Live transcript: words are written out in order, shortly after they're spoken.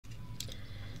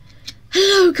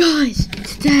So guys,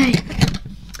 today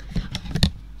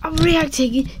I'm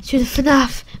reacting to the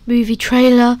Fnaf movie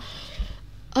trailer.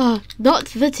 Not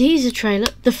the teaser trailer,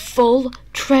 the full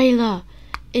trailer.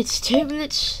 It's 2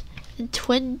 minutes and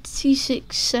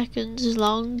 26 seconds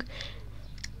long.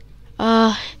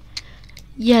 Yeah,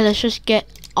 let's just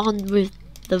get on with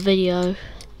the video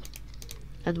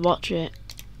and watch it.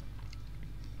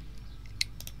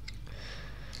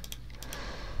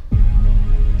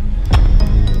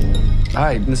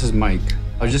 Hi, this is Mike.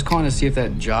 I was just calling to see if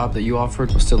that job that you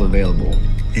offered was still available.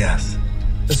 Yes.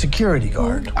 The security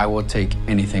guard. I will take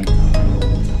anything.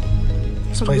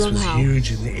 This place was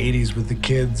huge in the 80s with the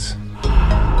kids.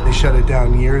 They shut it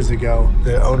down years ago.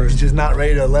 The owner's just not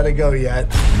ready to let it go yet.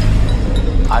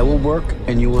 I will work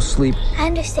and you will sleep. I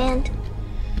understand.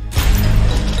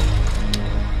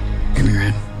 Give me your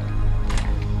hand.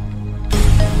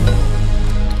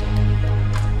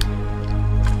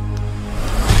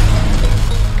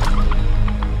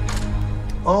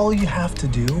 All you have to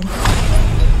do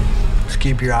is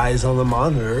keep your eyes on the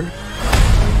monitor.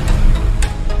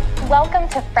 Welcome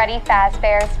to Freddy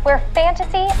Fazbear's, where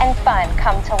fantasy and fun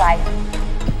come to life.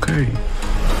 Okay.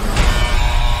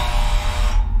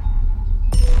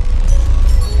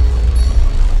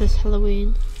 This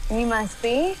Halloween. You must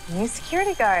be new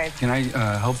security guard. Can I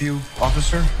help you,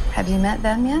 officer? Have you met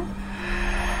them yet?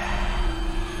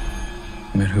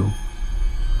 Met who?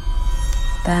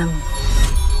 Them.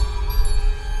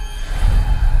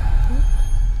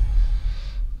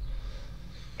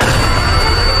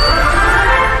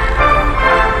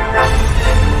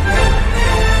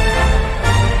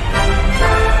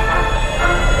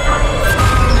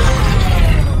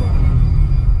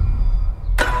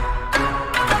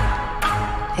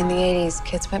 In the 80s,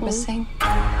 kids went missing.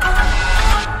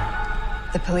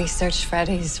 The police searched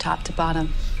Freddy's top to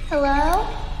bottom. Hello?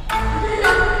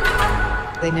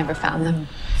 They never found them.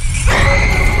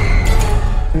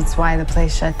 That's why the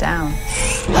place shut down.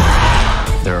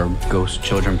 There are ghost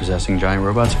children possessing giant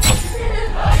robots.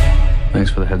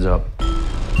 Thanks for the heads up.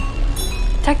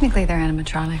 Technically, they're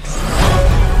animatronics.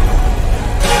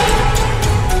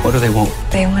 What do they want?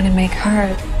 They want to make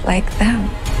her like them.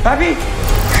 Papi!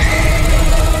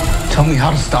 Tell me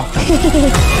how to stop them.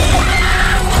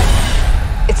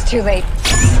 It's too late.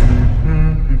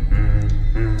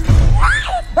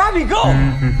 Papi, go!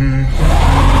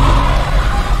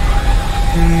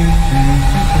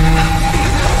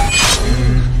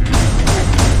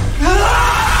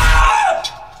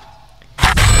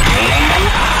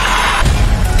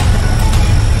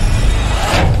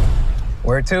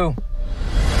 Where to?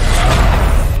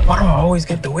 Why do I always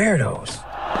get the weirdos?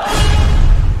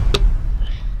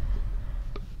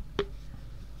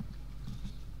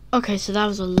 Okay, so that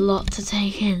was a lot to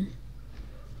take in.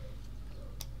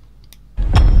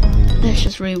 Let's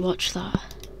just rewatch that.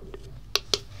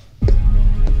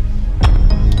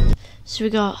 So we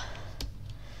got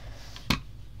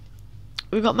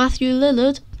Matthew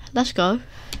Lillard. Let's go.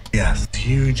 Yes, it's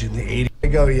huge in the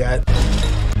 80s. Go yet?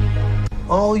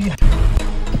 All you.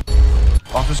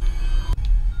 Officer.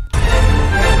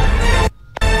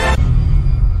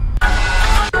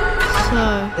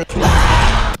 So.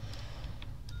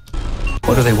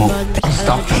 What do they want?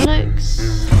 Stop them.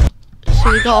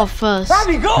 So we got our first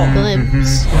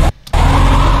glimpse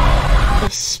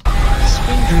of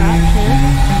Springtrap here.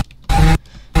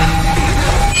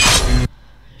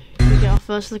 We get our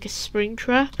first look at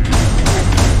Springtrap.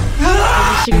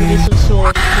 Obviously gonna be some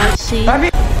sort of fight scene.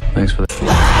 Thanks for the.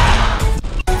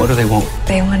 What do they want?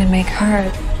 They want to make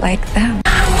her like them.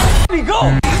 Obviously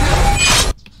gonna be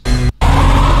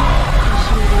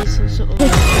some sort of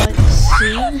fight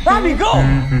scene here.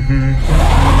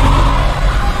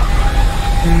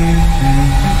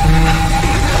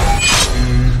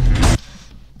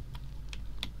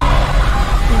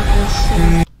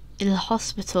 In the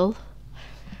hospital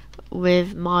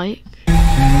with Mike. Then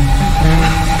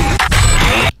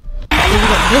we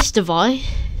got this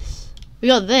device. We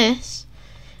got this,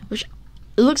 which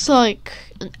looks like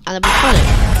an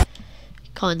animatronic,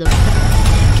 kind of,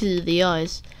 because of the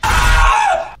eyes.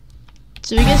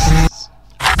 So I guess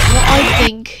what I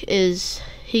think is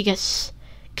he gets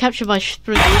captured by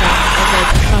Springtrap and then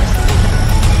tries to.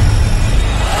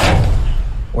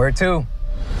 Where to?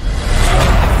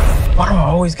 Why do I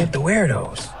always get the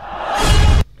weirdos?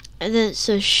 And then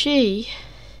so she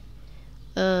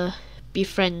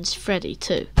befriends Freddy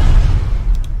too.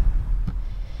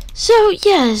 So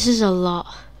yeah, this is a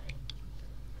lot.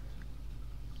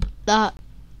 That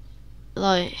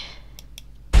like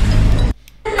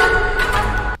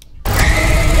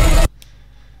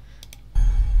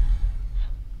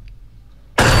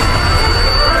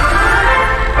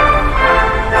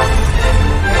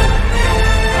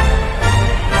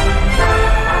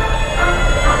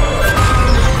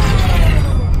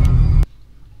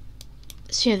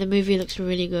So yeah, the movie looks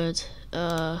really good.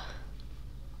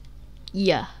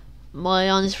 Yeah, my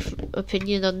honest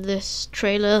opinion on this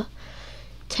trailer,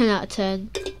 10 out of 10.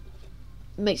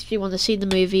 Makes me want to see the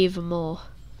movie even more.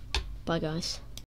 Bye guys.